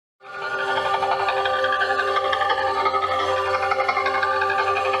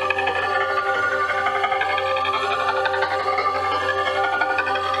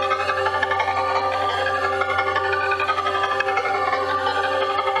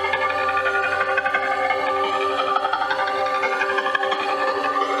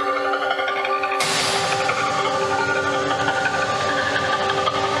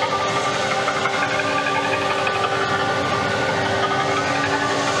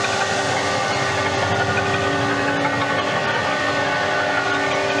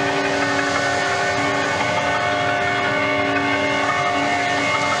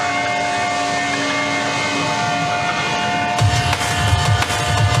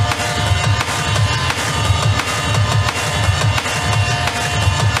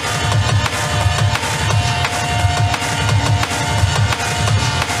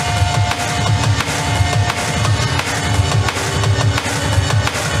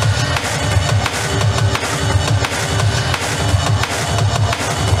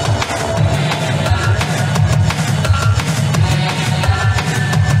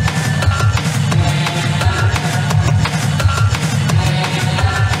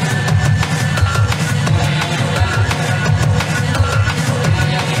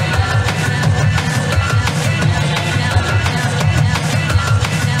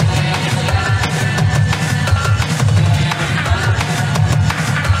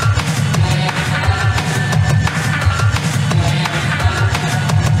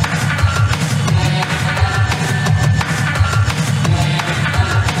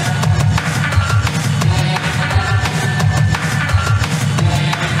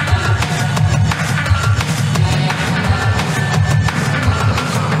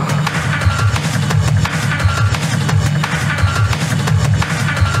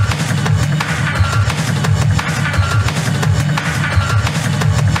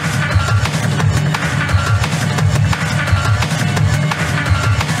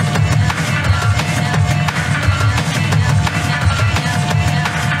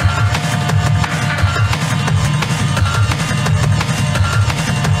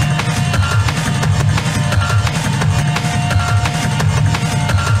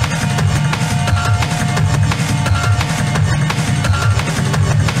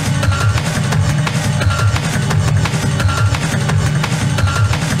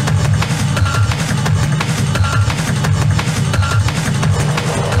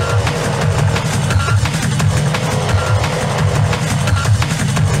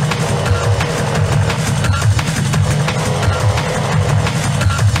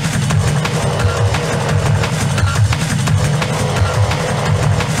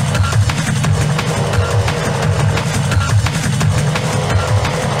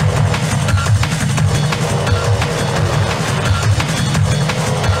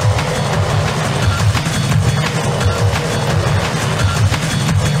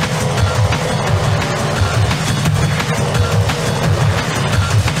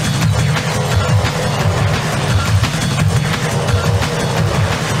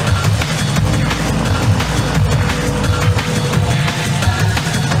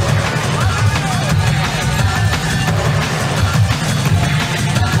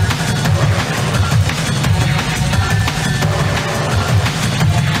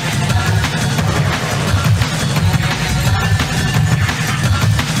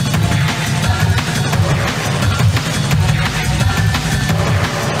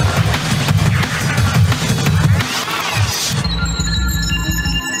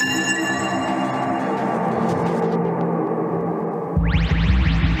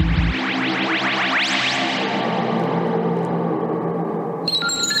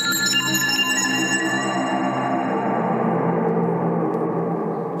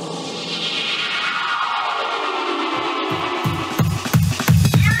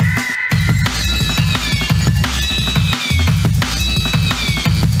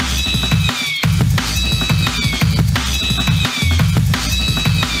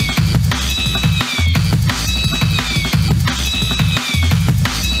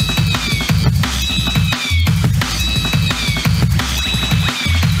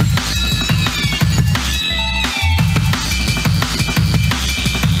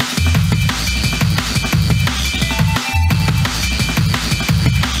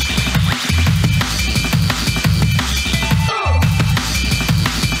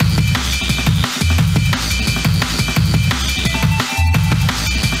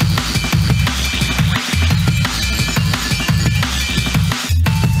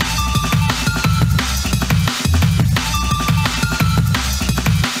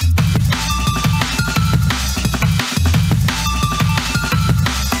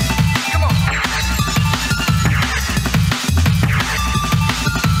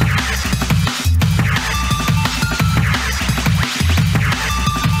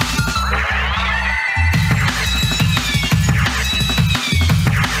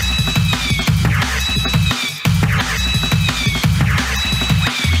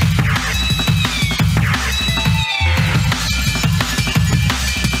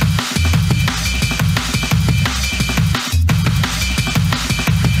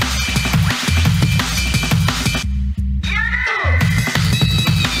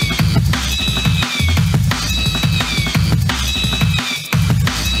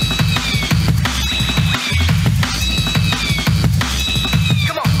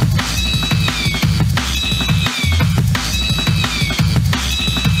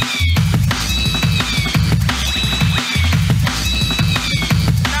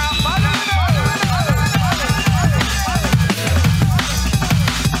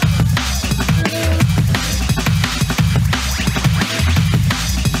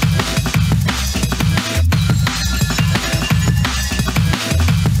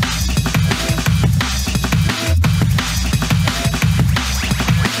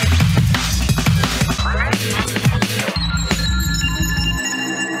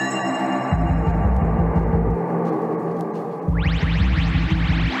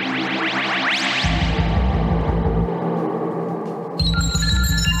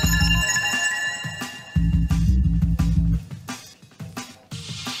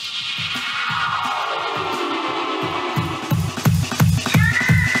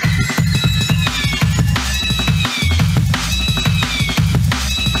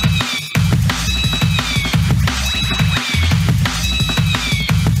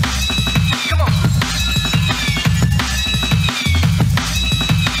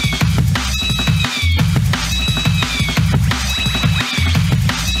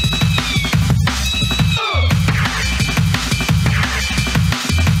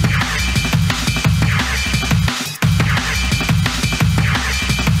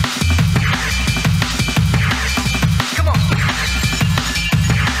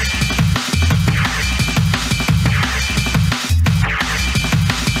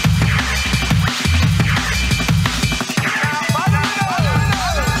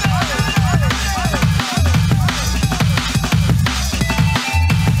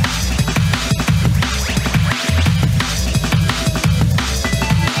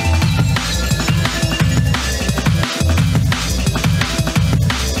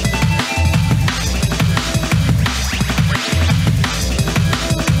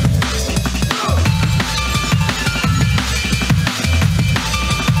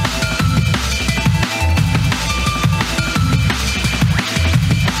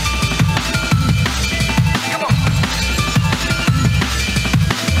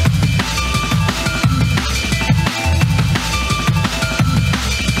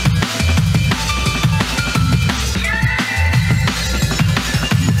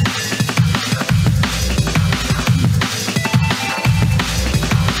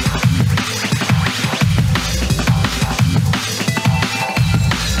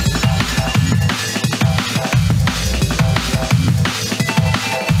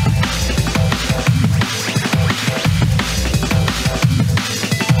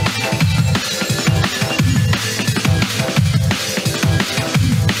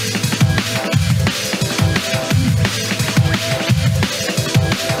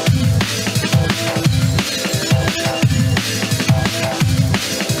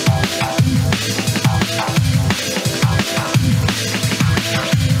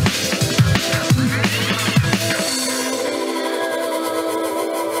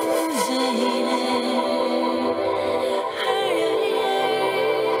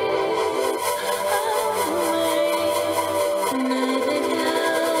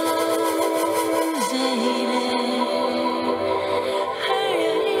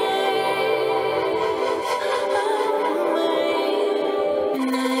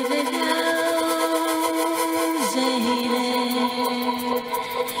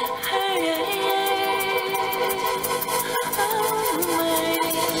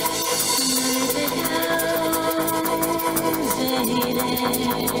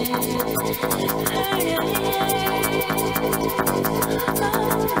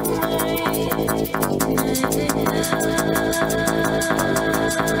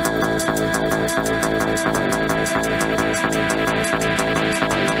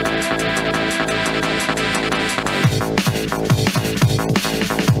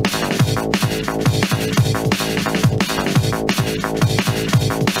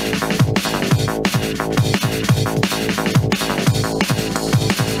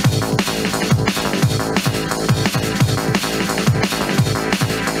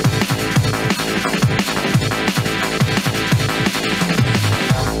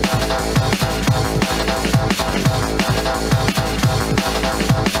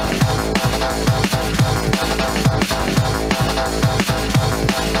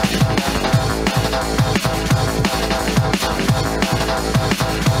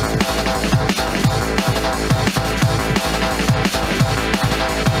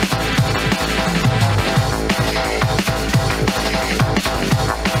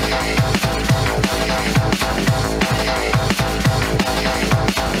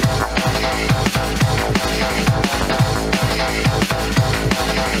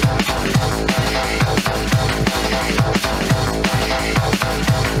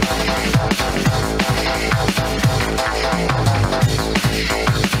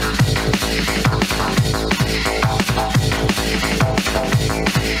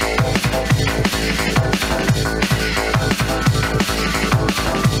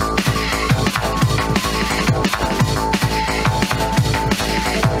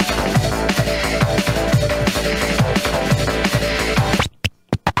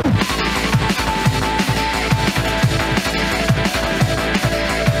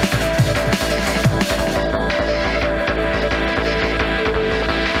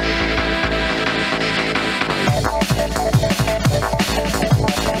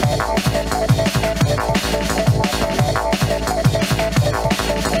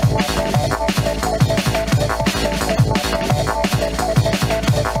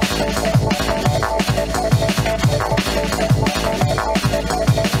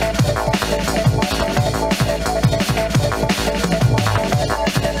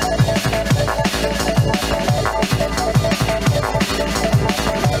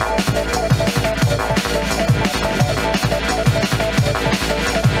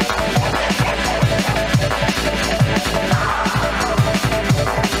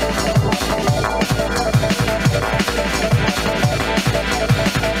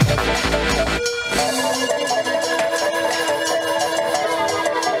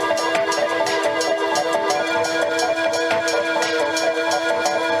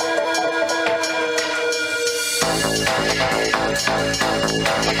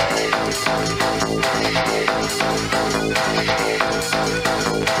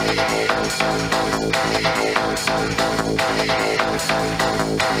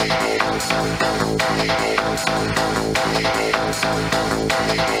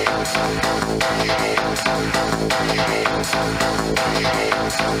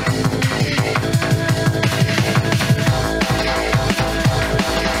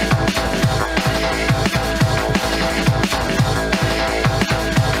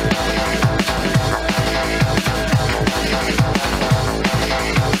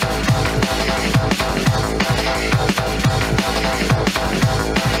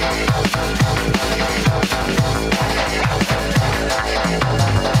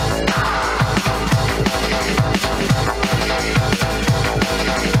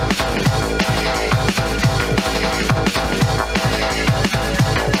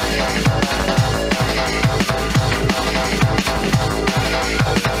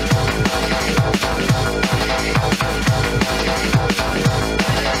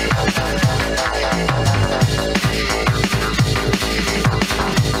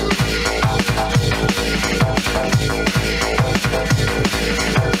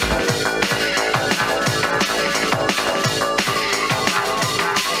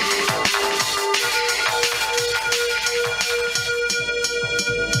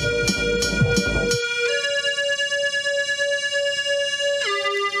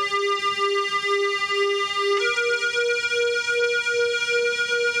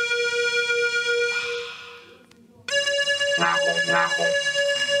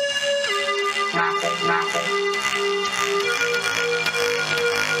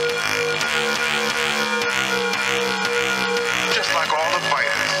Just like all the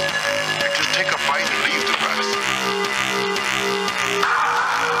fighters, they just take a fight and leave the rest.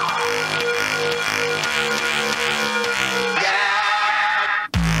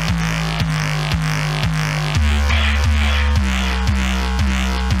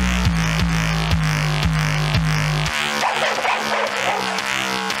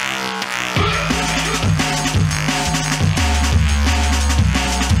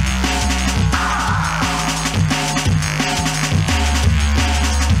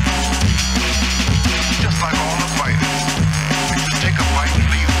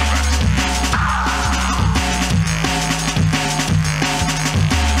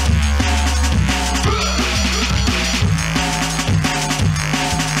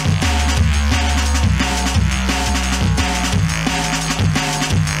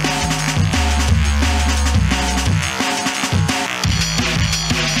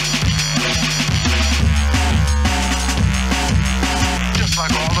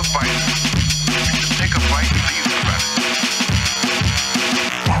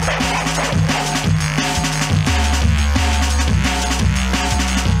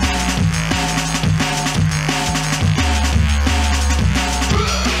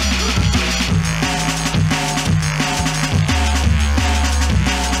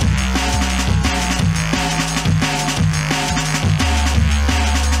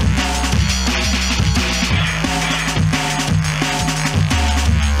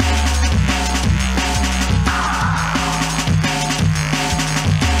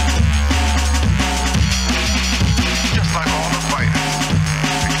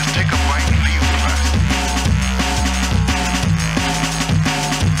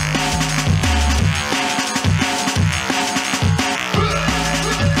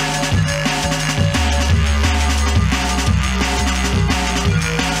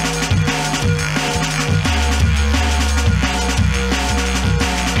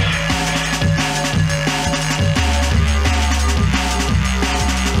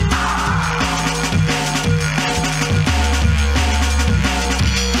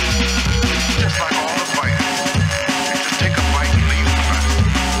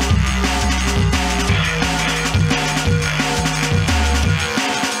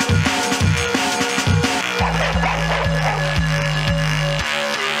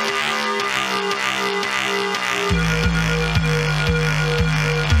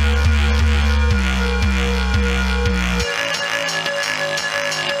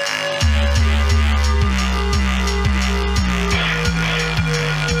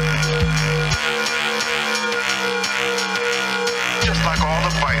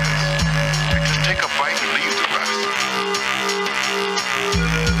 Take a bite and leave the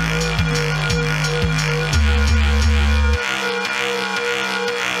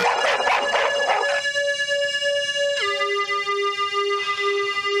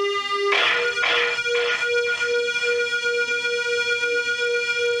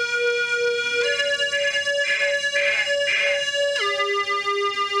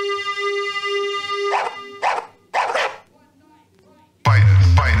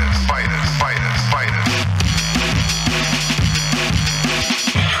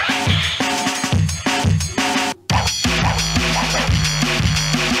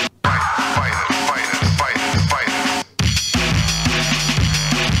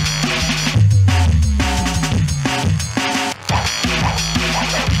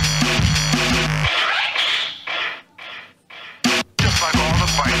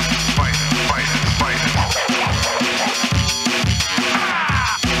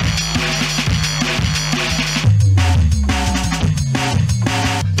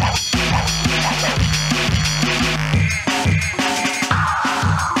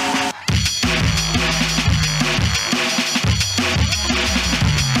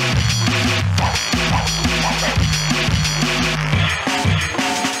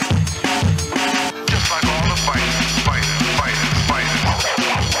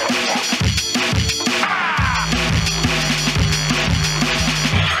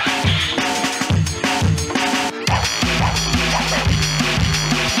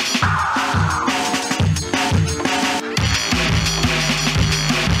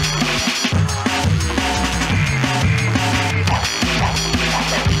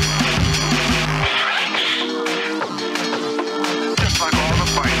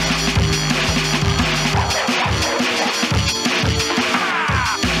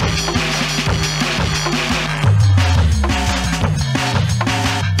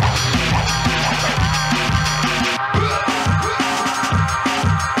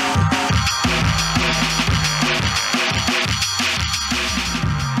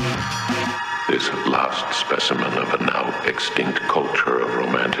specimen of a now extinct culture of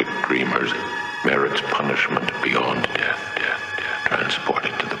romantic dreamers merits punishment beyond death,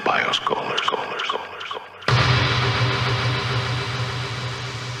 transported to the bioscolars.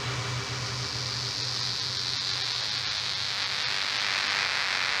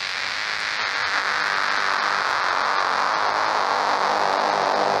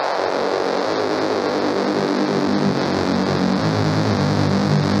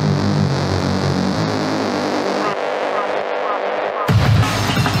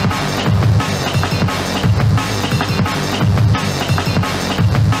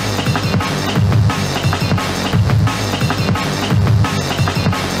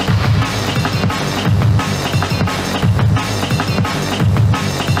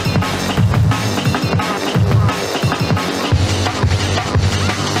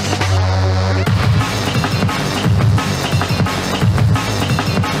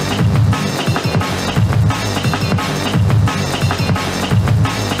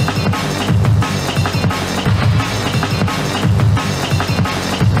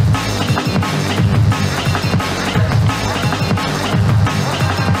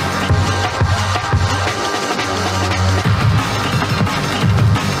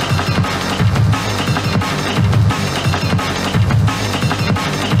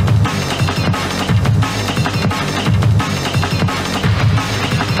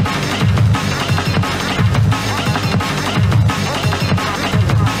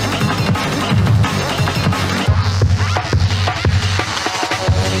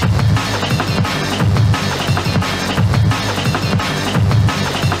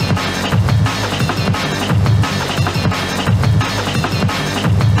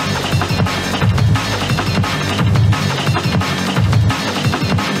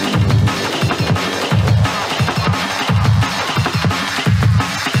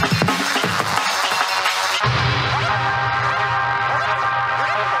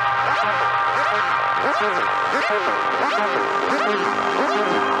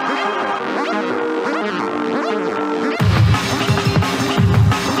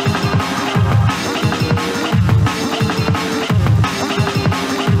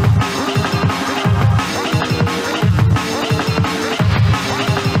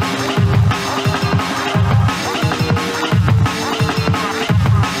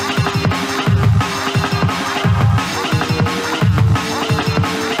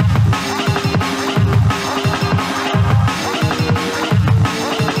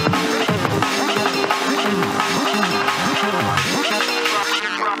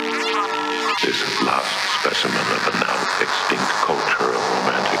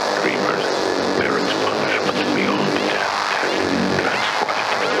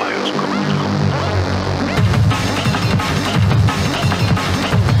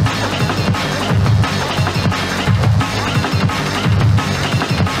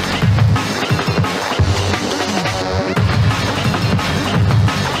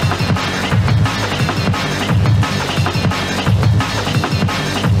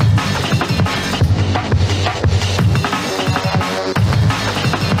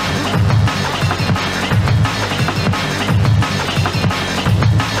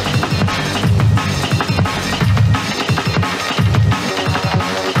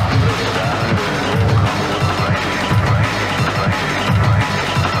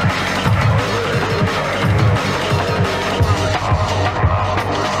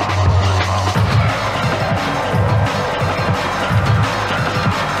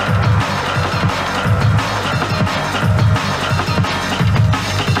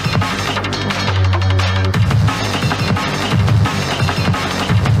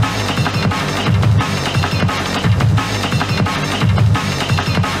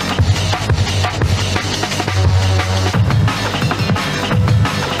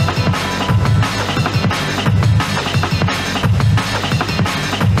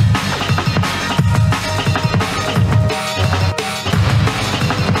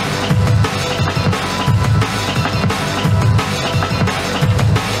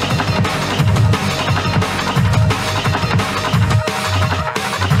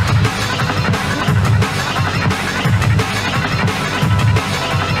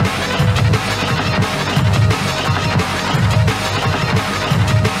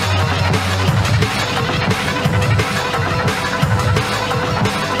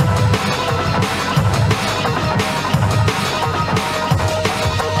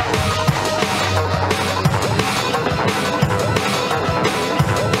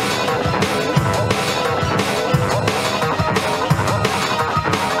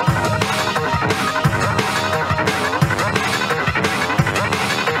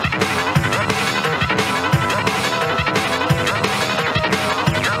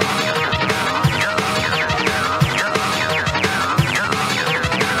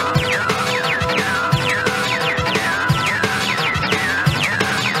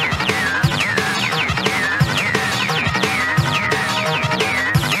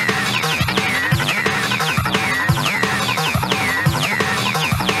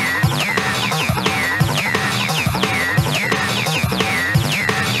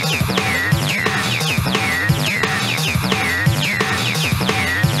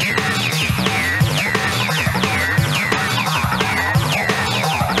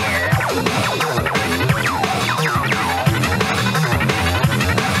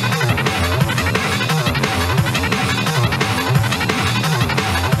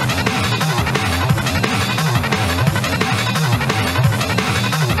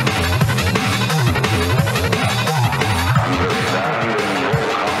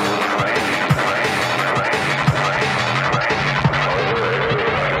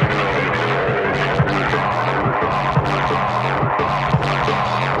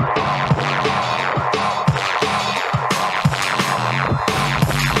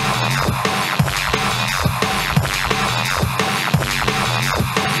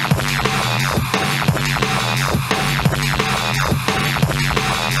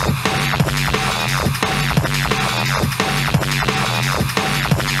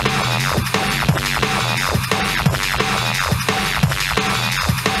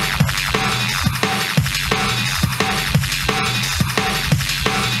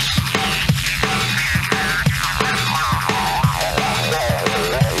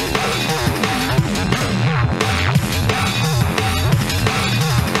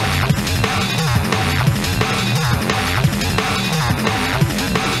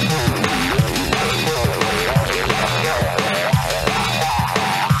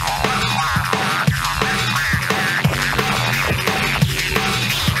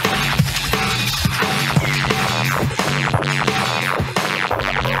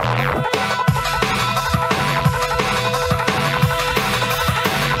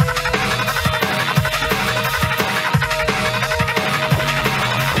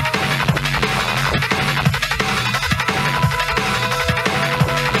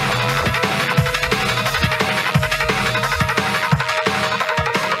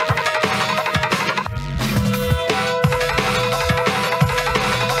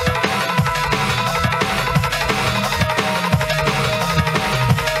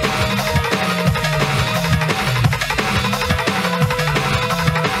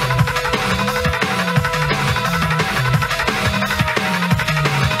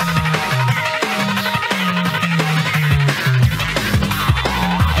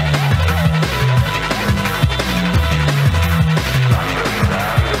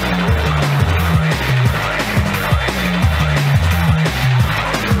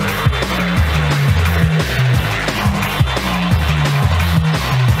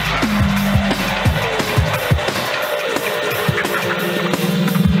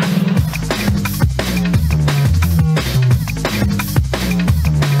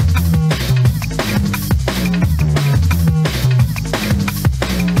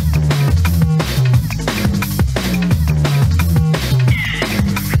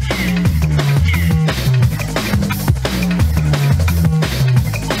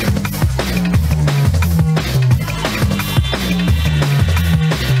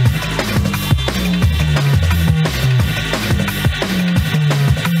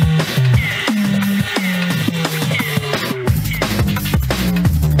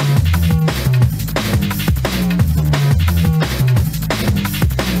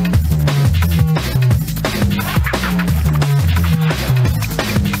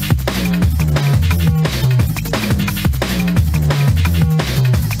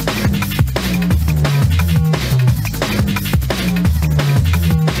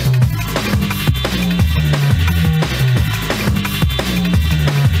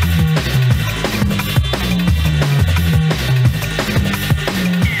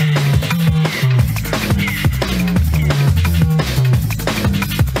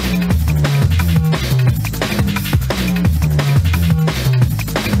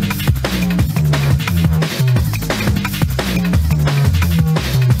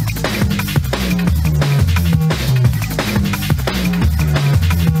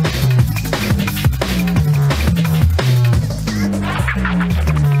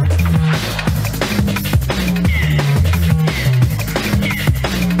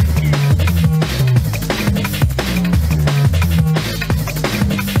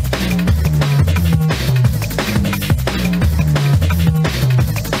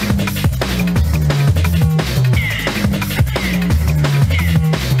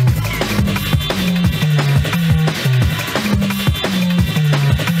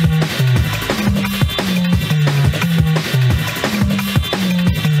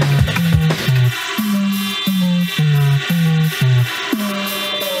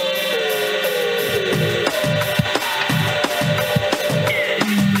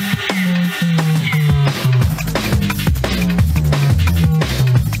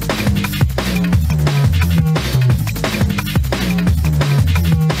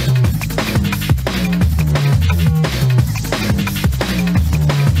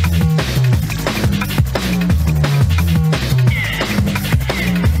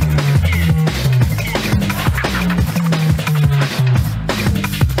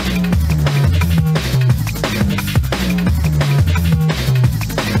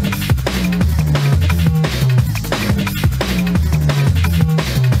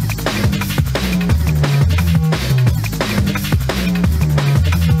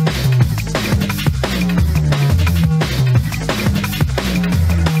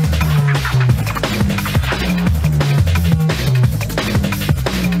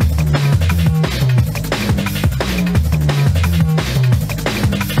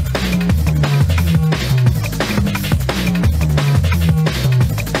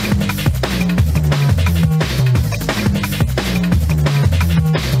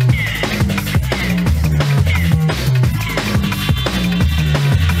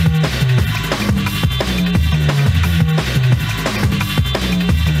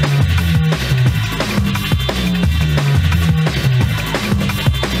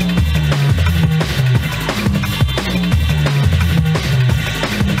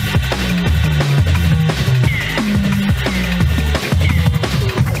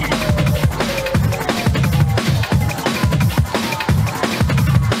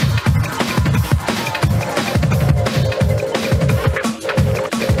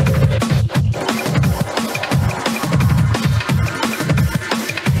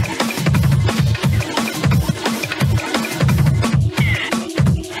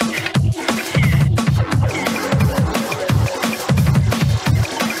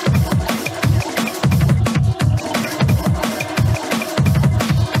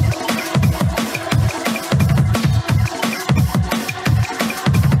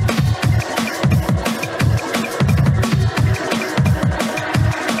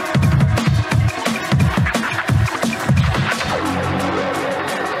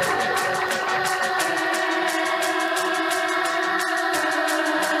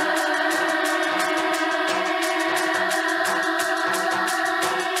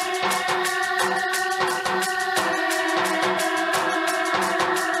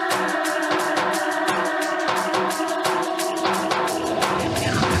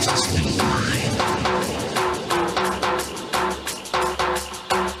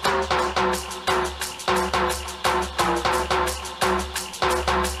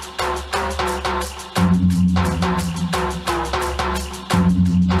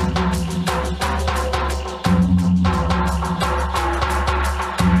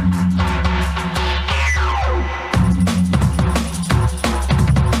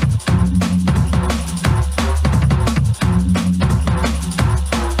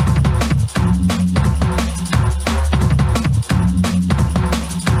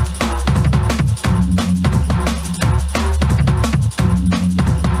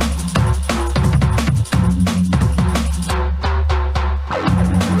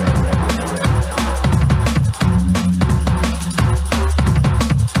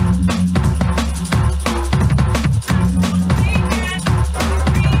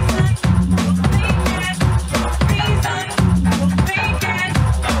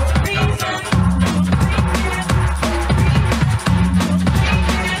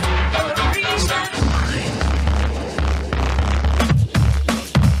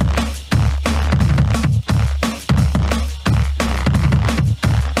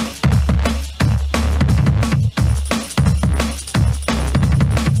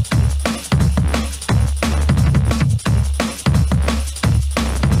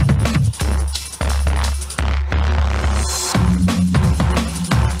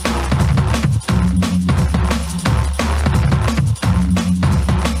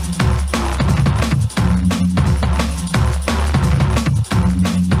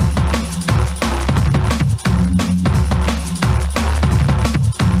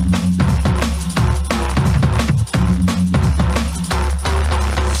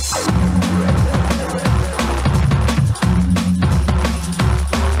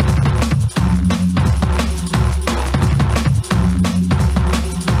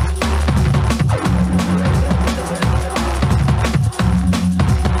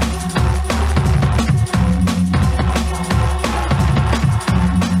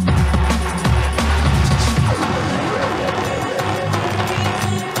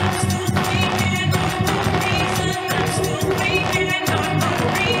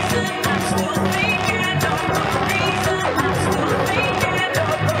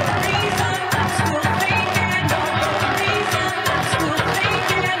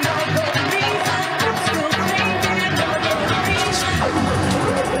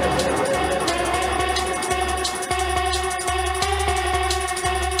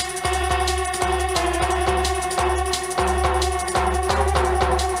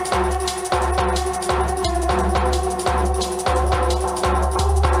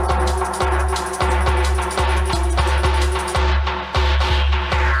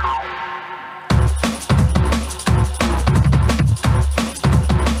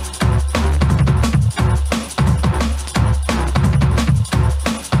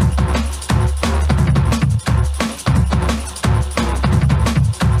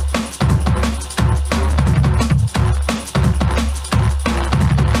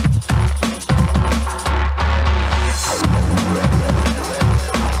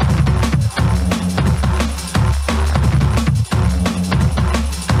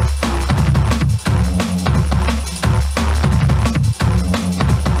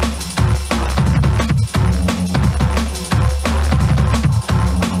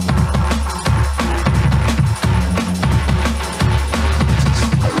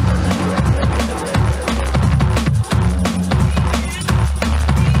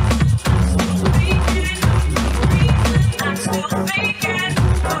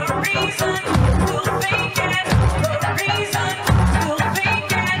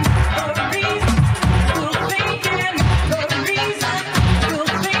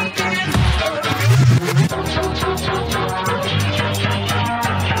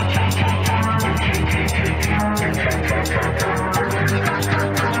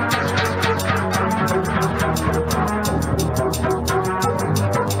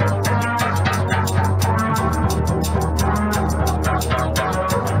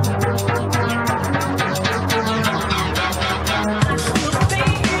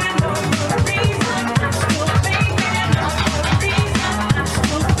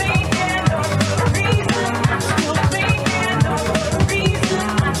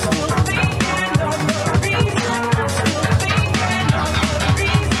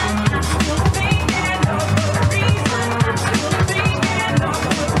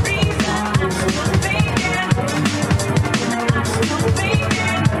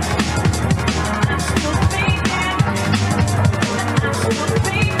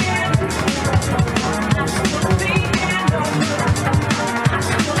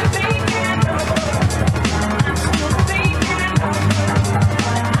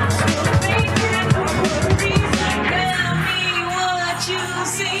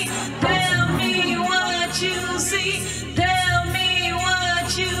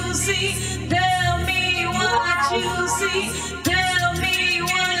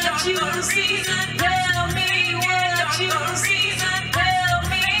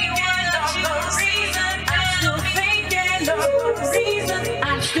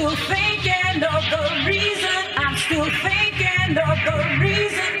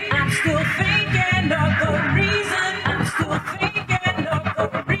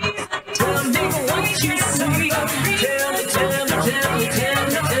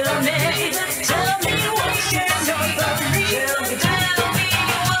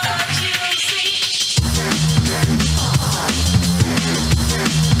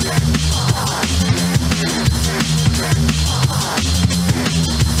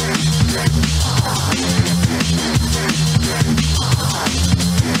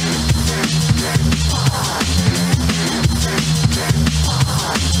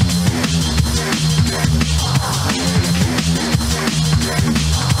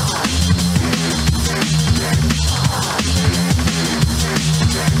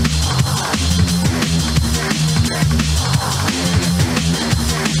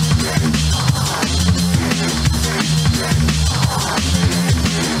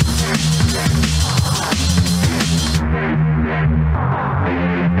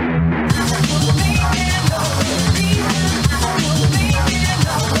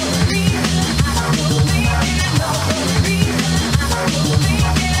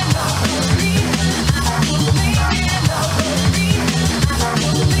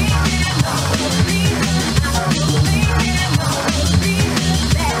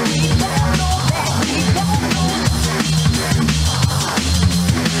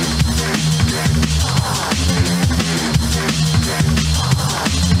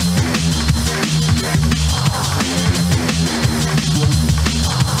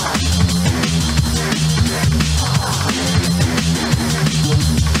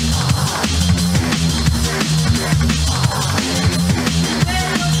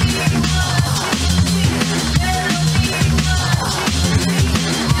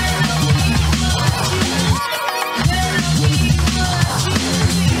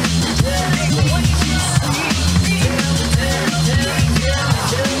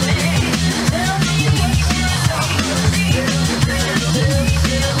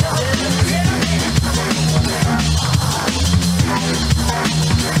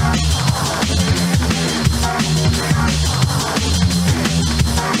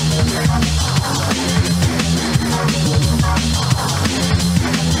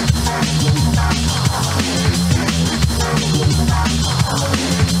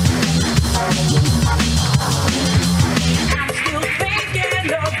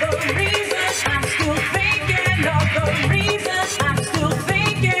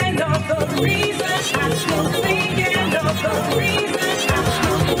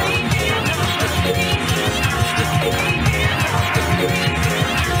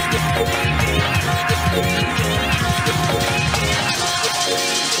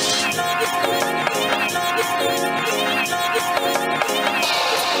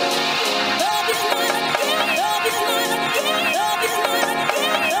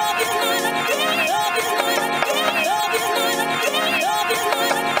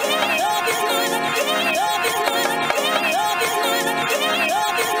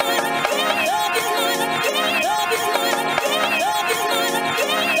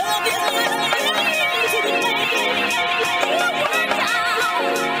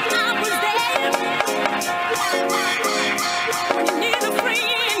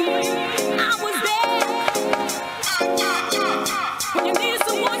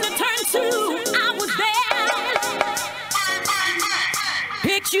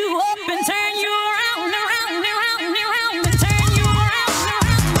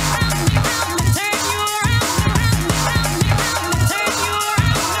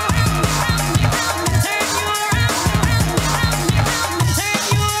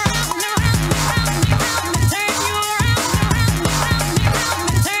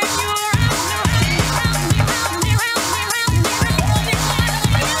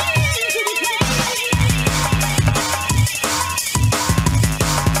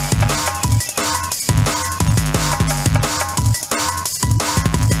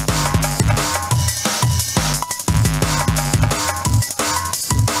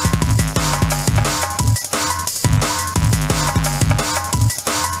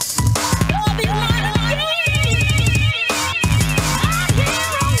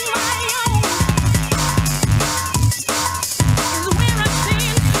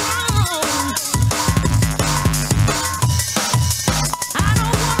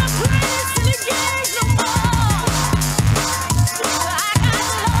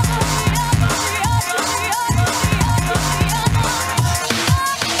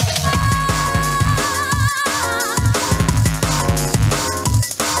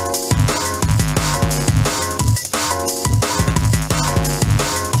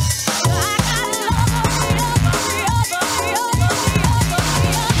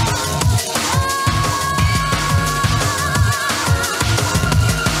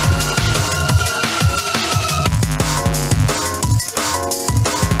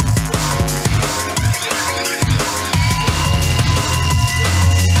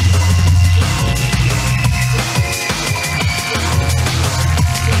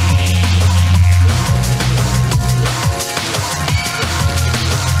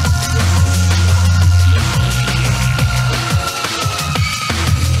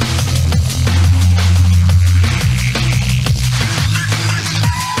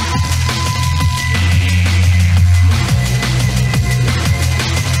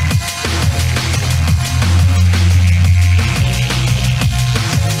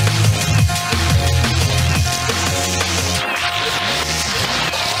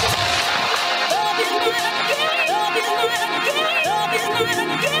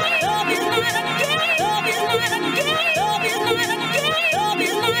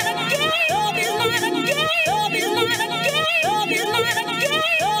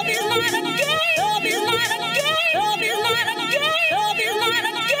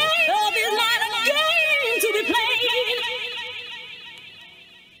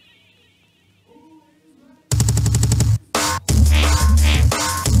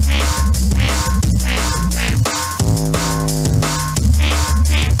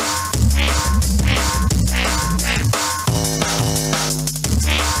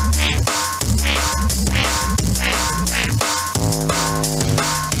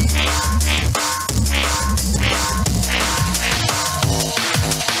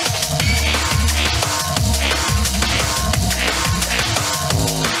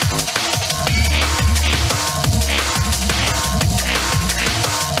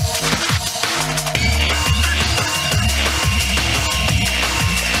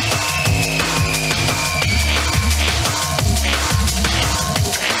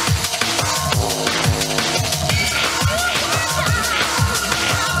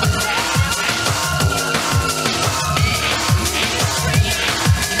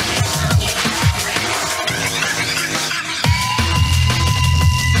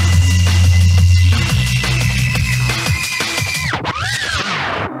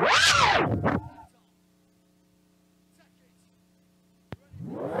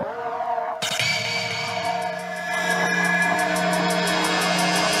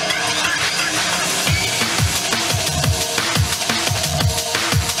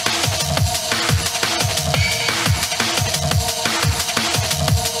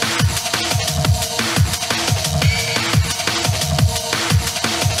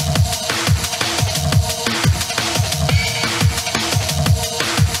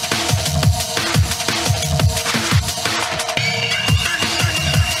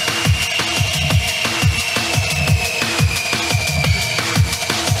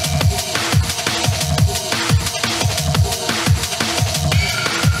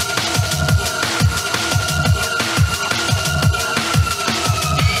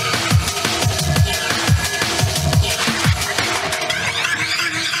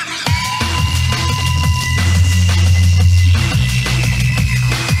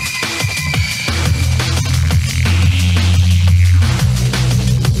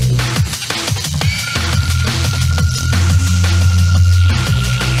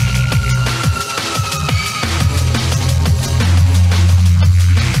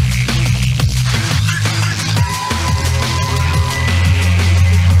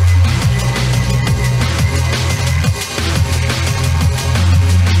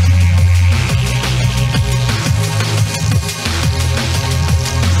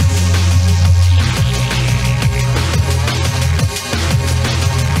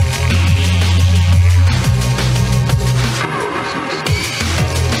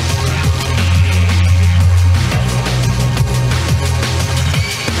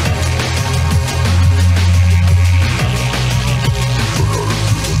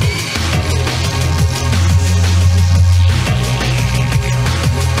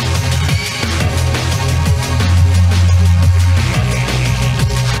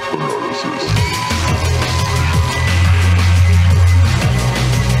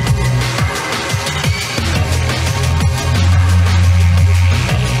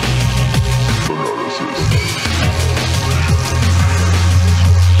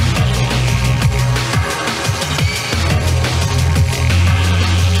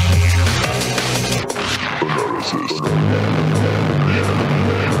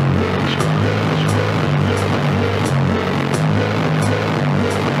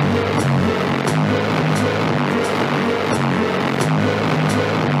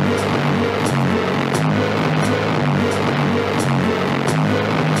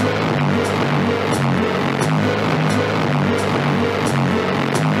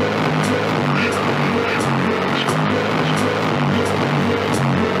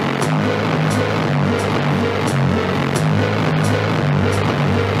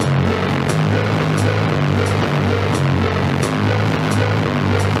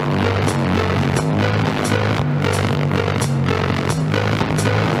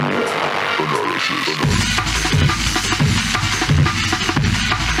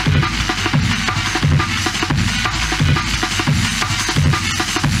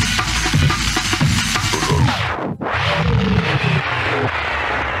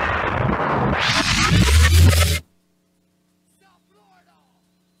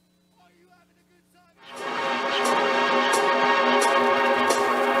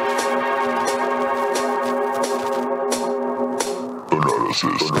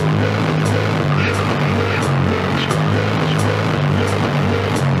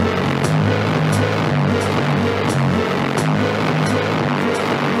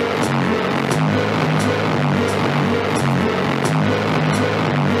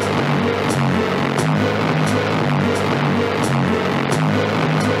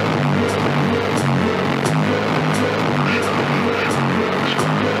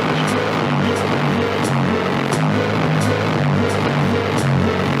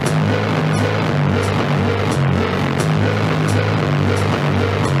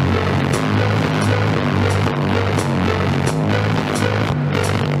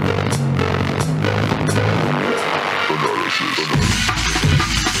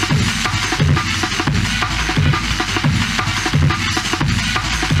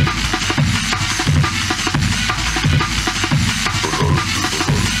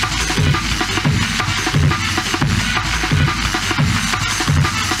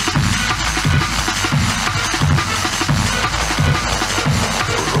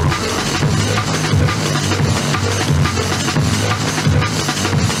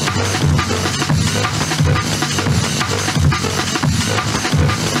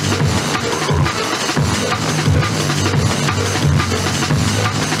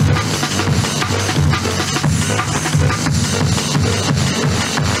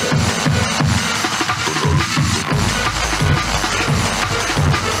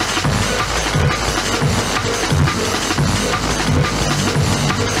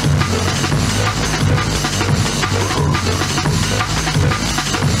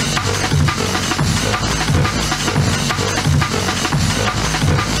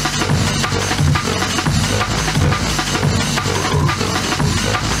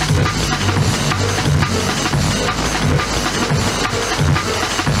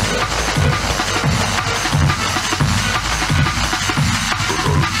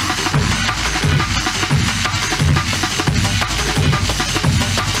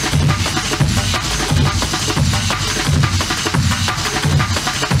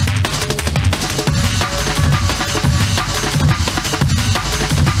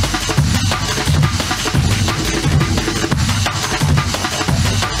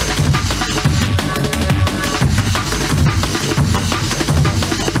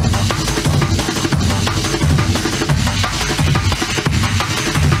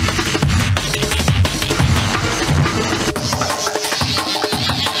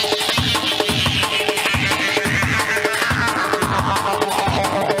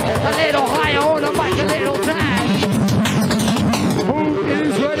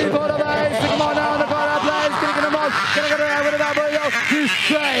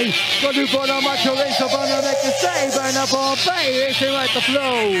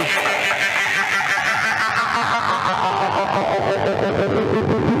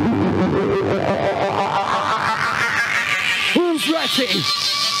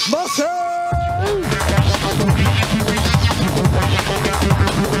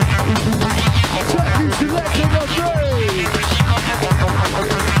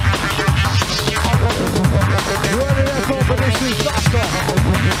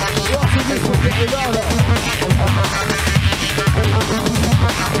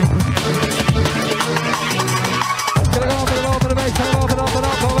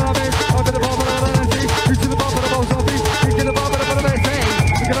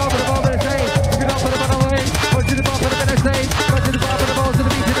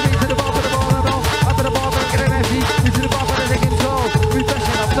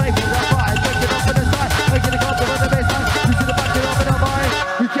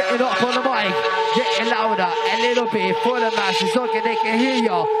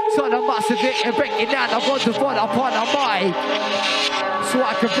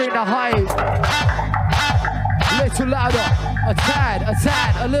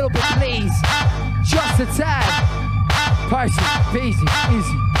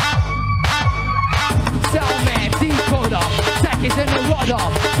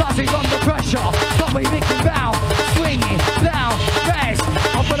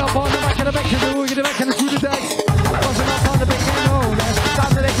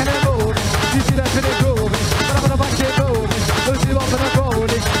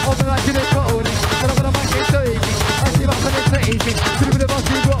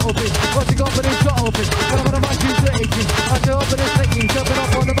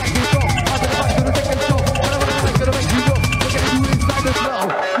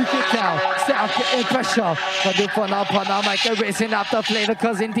 Racing up the flavor,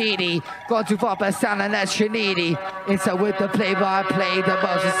 cause indeedy gone too far, but sounding that's Trinity. Inside with the play-by-play, the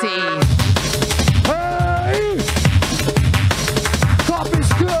buzz to see. Hey! Copy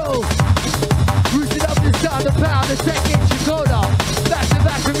pound, the second Decoder. Back to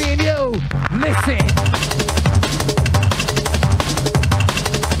back for me and you. Listen.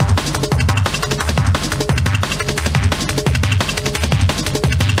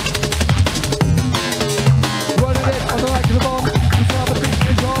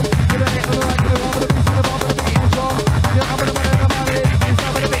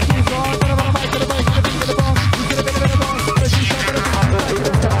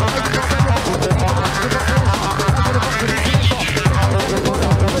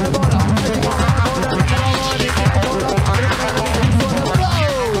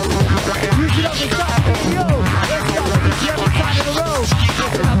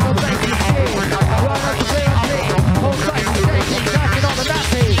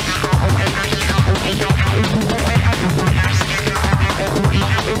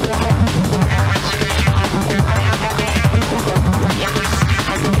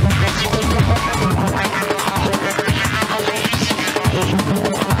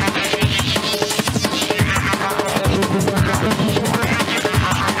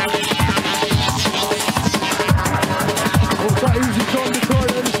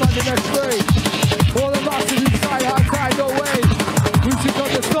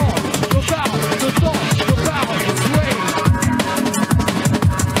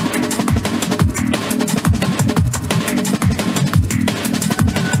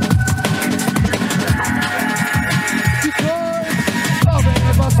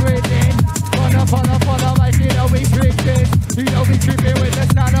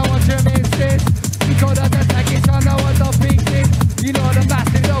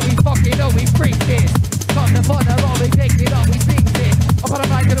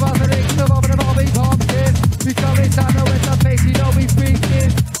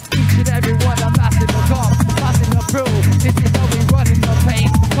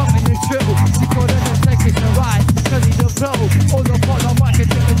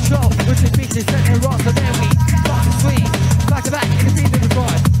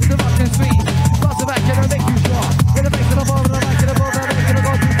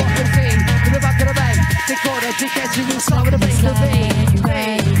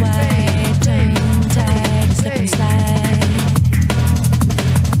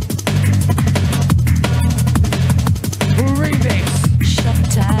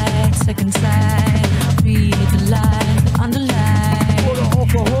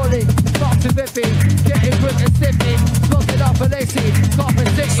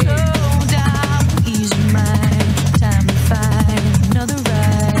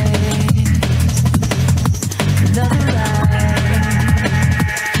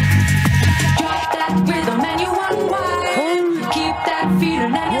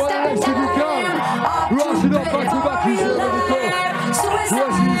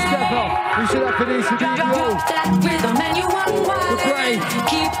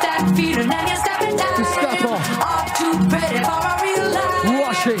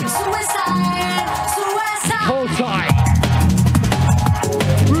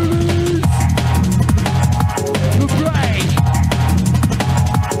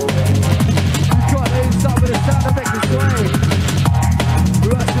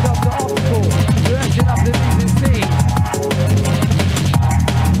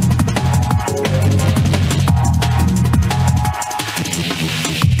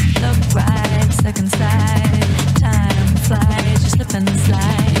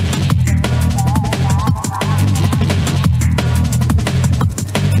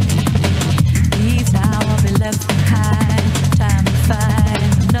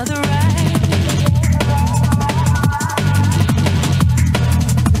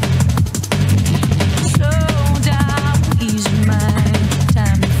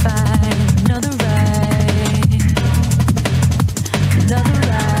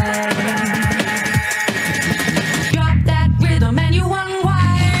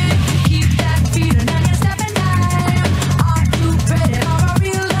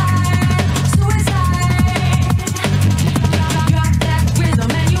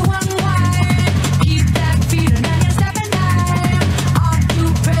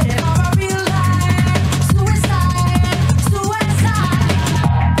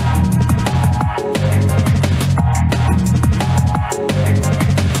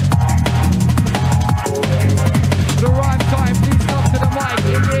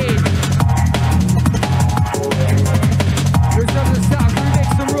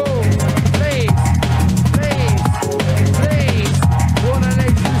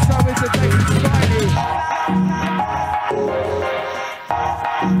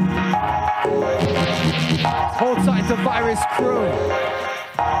 Hold tight to Virus Crew.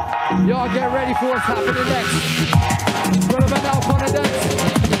 Y'all get ready for what's happening next. Roland now on the dance.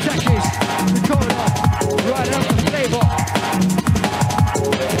 The Techies, Decoder, riding up the flavor.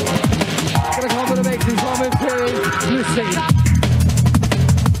 Gonna come with the mixes, one with period. Listen.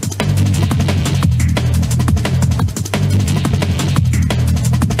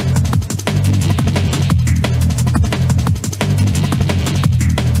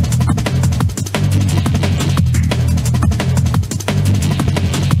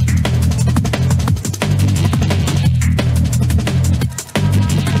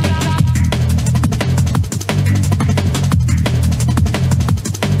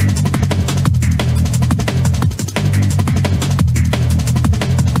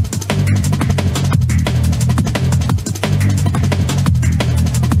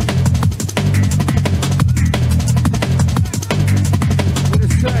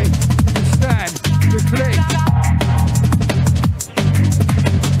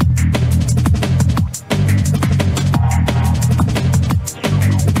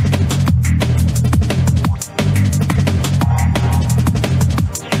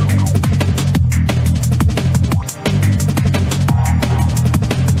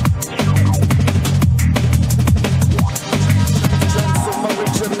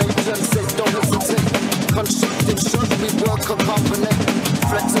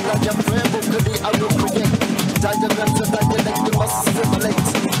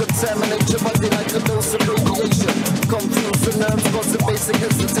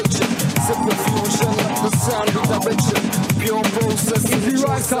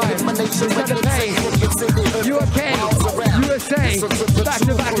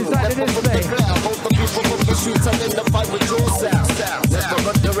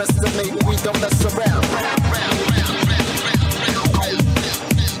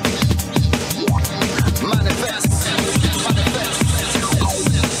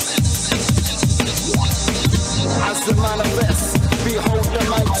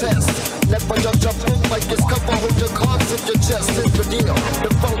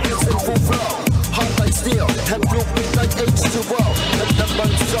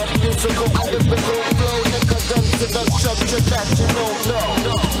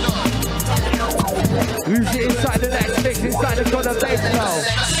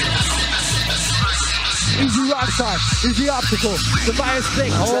 Easy obstacle, the bias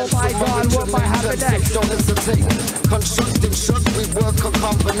thing. Oh my god, what might happen next? Don't hesitate. Constructing shock, we work or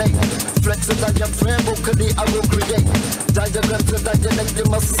combinate. Flexible diaphragm, vocally I will create. Diagram to dialect, you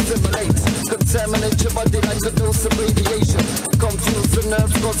must assimilate. Contaminate your body like a dose of radiation. Confuse the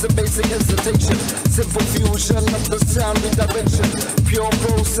nerves, cause a basic hesitation. Simple fusion of the sound redirection. Pure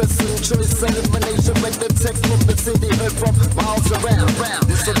processing, choice elimination. Make the text from the city heard from miles around.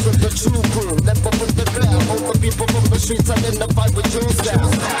 This is with the true crew, never put the ground. All the people from the streets identify with your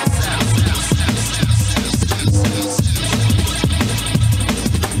style.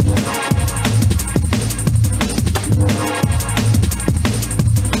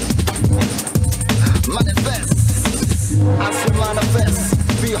 Manifest, as you manifest,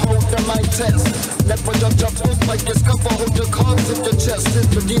 behold the my test. Never judge a book like this cover, hold your cards in your chest. Is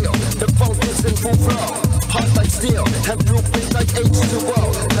the deal, the funk is in full flow. Hot like steel, and blueprint like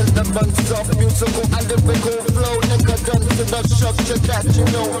H2O. Elements of musical and lyrical flow. Nigga done to the structure that you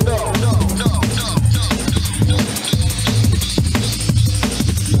don't know.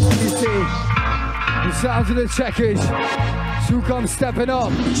 You see, the sounds of the checkers. Who come stepping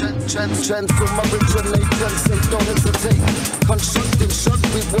up? Trend from originate, say don't hesitate. Constructing shock,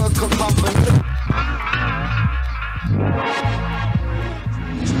 we work on combination.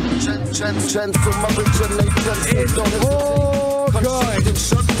 Trend from originate, say don't hesitate. Constructing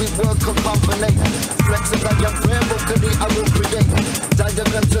shock, we work on combinate. Flexible diaphragm, vocally I will create.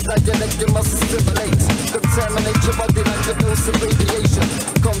 Diagram to dialect, you must assimilate. Contaminate your body like a dose of radiation.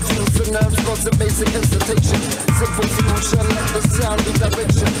 Confuse the nerves, cause a basic hesitation. Simple fusion of the sound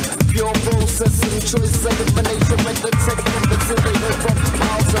redirection. Pure processing, choice elimination. Make the text from the city heard from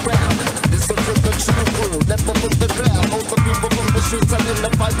miles around. This is with the true crew, never put the ground. All the people from the streets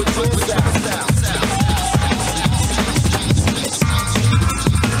identify with your style.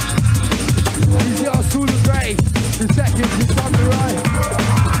 Easy on Sulu Gray, the second is on the right.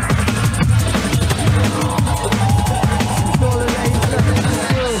 Smaller lanes, left in the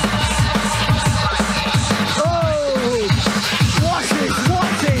still. Oh! Watch it!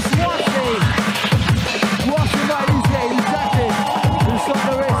 Watch it right easy, the second. Who's on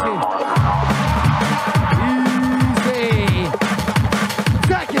the racing? Easy!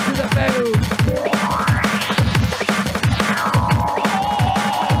 Second to the middle.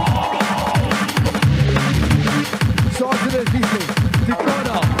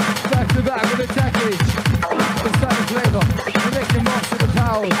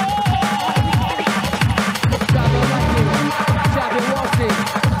 sound. Jab your lighting, jab your walking,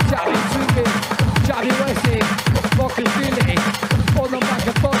 jab your swinging, jab your wasting, fucking feeling. On the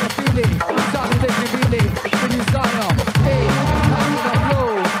microphone, I feel it. Sound they can feel it. When you style, hey, having a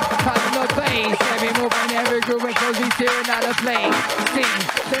flow, having a bass. Every movement, every groove, because he's tearing out the plane. Sing,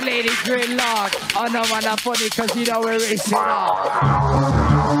 the lady gridlock. Oh no, man, I'm funny, because you know we're racing off.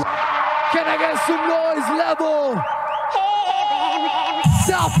 Can I get some noise level?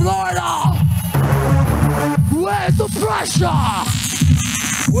 South Florida! Where's the pressure?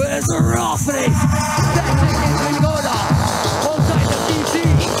 Where's the roughness? Static in Decoder. Outside the PC.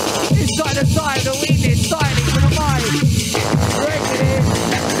 Inside the side, the weakness, styling for the mind. Breaking it,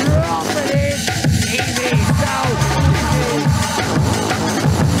 dropping it. Easy, sound, easy.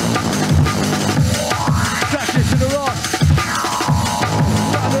 Trash it to the rock.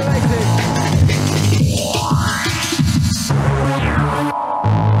 Sound related.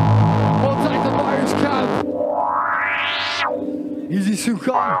 Outside the virus camp. Easy,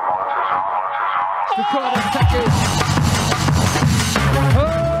 Suka. Decoder, second.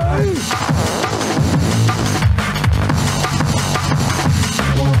 Hey!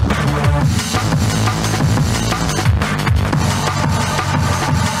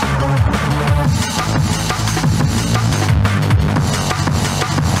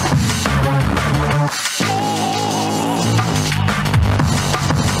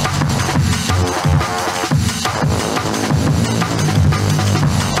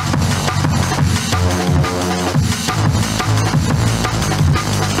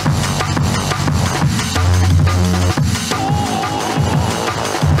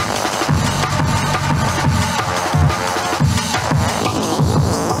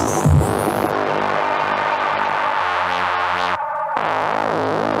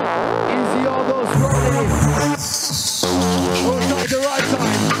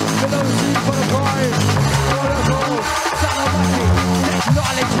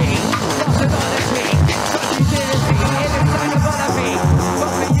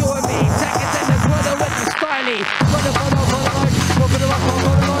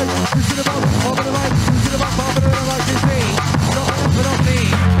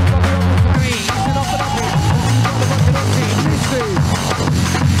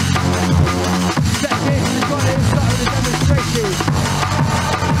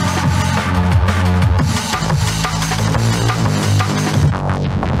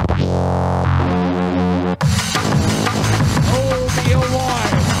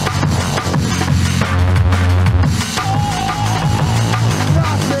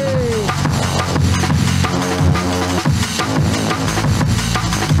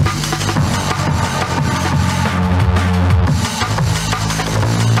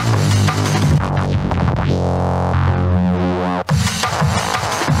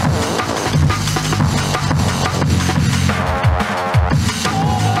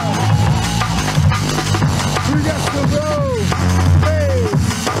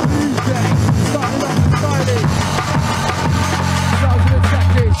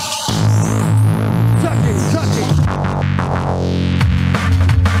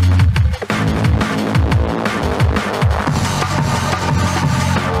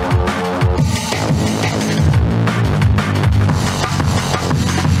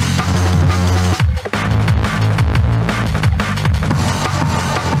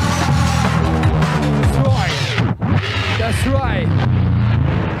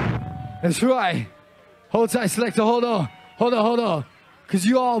 That's right. Hold tight, selector. Hold on. Because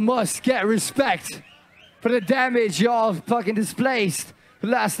you all must get respect for the damage y'all fucking displaced the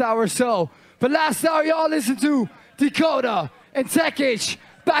last hour or so. But last hour, y'all listen to Decoder and Techage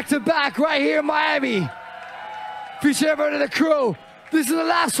back to back right here in Miami. Feature everyone in the crew. This is the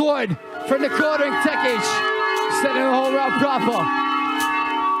last one for Decoder and Techage. Setting the whole round proper.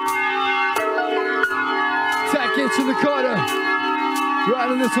 Techage and Decoder. Right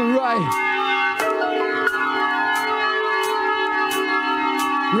on this one, right.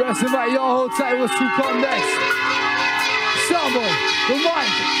 Rest of my y'all hold tight. What's to come next? Someone, the mic.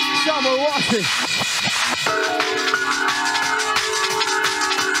 Someone watching.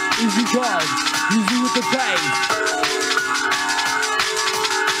 Easy card. Easy with the pace.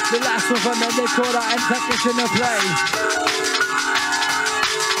 The last one from the Decoder and Techage in the play.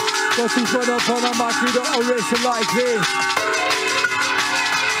 Go to front up on a mic. We don't erase it like this.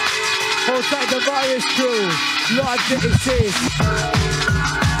 Hold tight the virus crew, live to exist.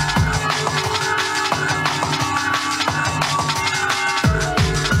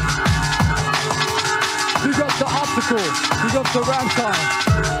 We got the optical, we got the runtime.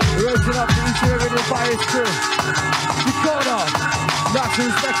 Raising up the interior of the virus crew. Decoder, Lots of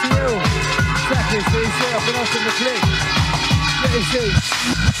respect to you. Tracklist, there you see, up and up in the click. Let you see.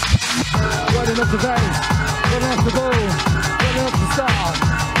 Running up the veins, running up the ball, running up the star,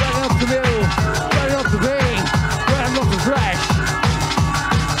 running up the mill, running up the vein, running up the flash.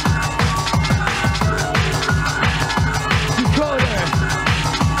 Decoder.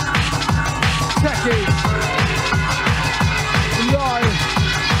 Techie. Live.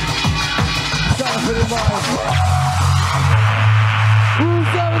 Time for the mind. Who's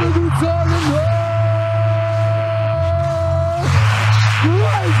having a good time in here?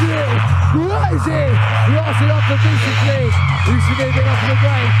 Crazy! Lost it off the basically. We should move it up to the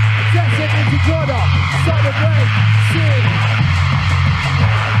brain. 10 seconds to Decoder. Start the break. Sing.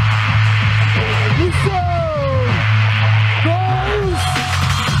 The soul goes.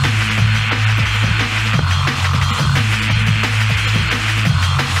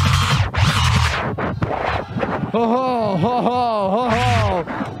 Ho ho ho ho ho ho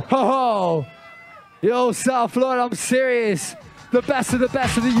ho ho. Yo, South Florida, I'm serious. The best of the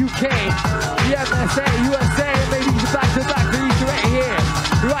UK. The MSA, USA, and maybe the back-to-back for Easter right here.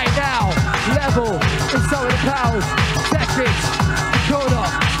 Right now, level, inside of the powers. Techniques, Decoder,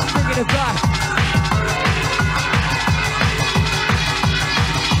 bringing it back.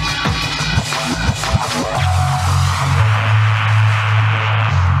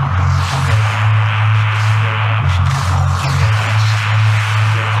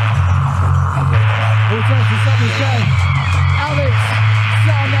 We'll take to something's day. Alex,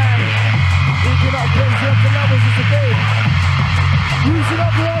 Soundman, we can up, raise up the levels as a big. Use it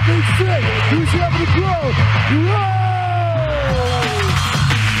up for our big stick. Use it up for the grow. Whoa!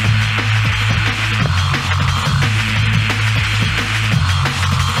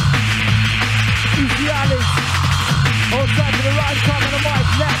 Easy Alex. Hold tight to the right, time on the mic.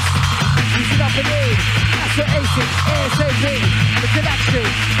 Next. Use it up and in. That's your ASIC, ASAP. The connection.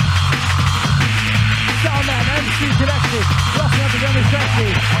 Soundman, MC connected. Lost up again with Stakka.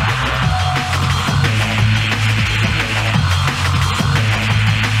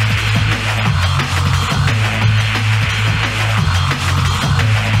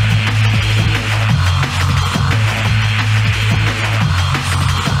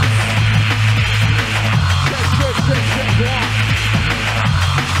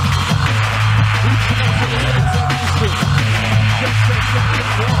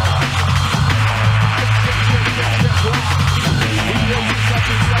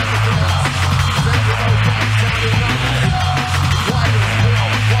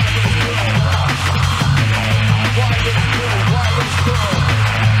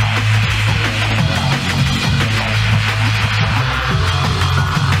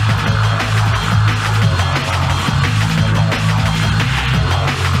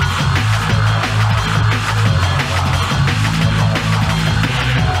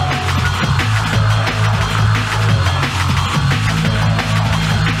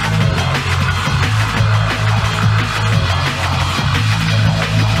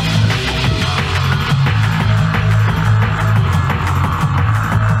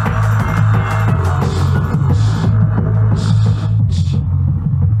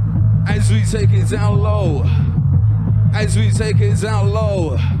 Take it down low. As we take it down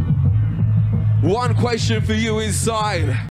low. One question for you inside.